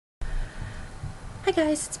Hi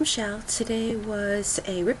guys, it's Michelle. Today was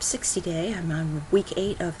a RIP 60 day. I'm on week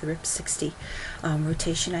 8 of the RIP 60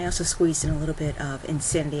 rotation. I also squeezed in a little bit of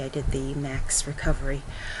insanity. I did the max recovery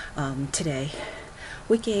today.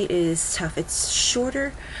 Week 8 is tough. It's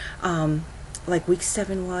shorter, like week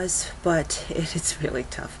 7 was, but it's really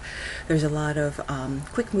tough. There's a lot of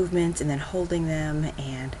quick movements and then holding them,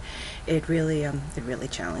 and it really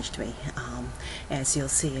challenged me, as you'll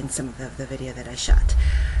see in some of the video that I shot.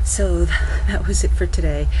 So that was it for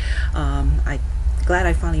today. I'm glad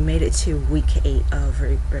I finally made it to week 8 of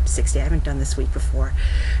RIP 60. I haven't done this week before,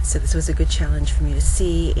 so this was a good challenge for me to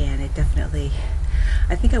see, and it definitely,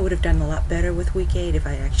 I think I would have done a lot better with week 8 if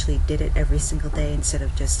I actually did it every single day instead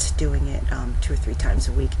of just doing it 2 or 3 times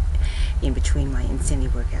a week in between my insanity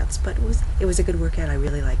workouts. But it was a good workout. I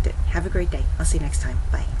really liked it. Have a great day. I'll see you next time.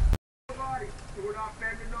 Bye. So we're not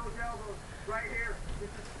bending those elbows right here. This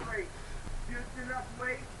is straight. Just enough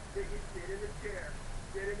weight that you sit in the chair.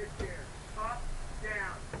 Sit in the chair. Up,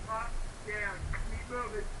 down, up, down. Keep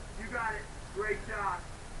moving. You got it. Great job.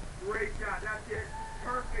 Great job. That's it.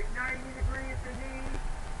 Perfect. 90 degrees to knee.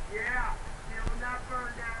 Yeah. Feeling that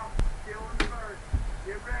burn now. Feeling the burn.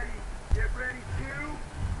 Get ready. Get ready. 2,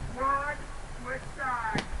 1. Switch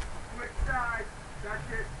sides. Switch sides. That's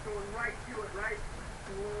it. Going right to it, right?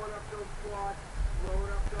 Blowing up those quads.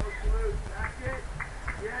 Blowing up those glutes. That's it.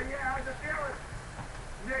 Yeah. How's it feeling?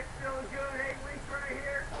 Nick's feeling good. 8 weeks right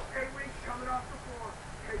here. 8 weeks coming off the floor.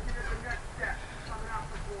 Taking it the next step. Coming off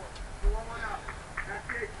the floor. Blowing up. That's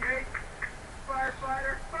it, Jake.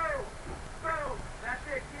 Firefighter. Boom. Boom. That's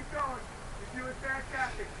it. Keep going. You're doing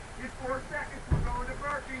fantastic. In 4 seconds, we're going to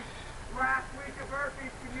burpees. Last week of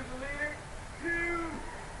burpees. Can you believe it? 2,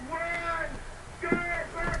 1.